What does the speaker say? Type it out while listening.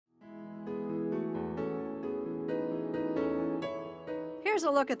Here's a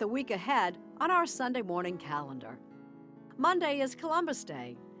look at the week ahead on our Sunday morning calendar. Monday is Columbus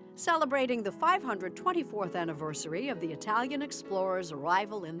Day, celebrating the 524th anniversary of the Italian explorer's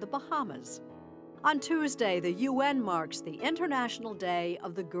arrival in the Bahamas. On Tuesday, the UN marks the International Day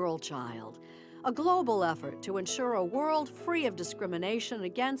of the Girl Child, a global effort to ensure a world free of discrimination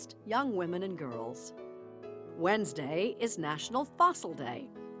against young women and girls. Wednesday is National Fossil Day,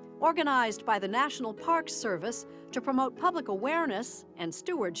 organized by the National Parks Service to promote public awareness and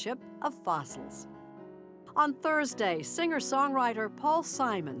stewardship of fossils. On Thursday, singer-songwriter Paul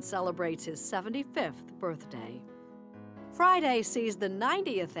Simon celebrates his 75th birthday. Friday sees the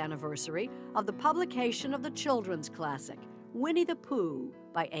 90th anniversary of the publication of the children's classic, Winnie-the-Pooh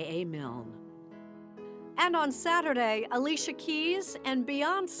by A.A. Milne. And on Saturday, Alicia Keys and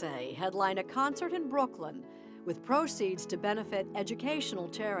Beyoncé headline a concert in Brooklyn with proceeds to benefit educational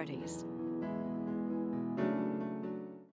charities.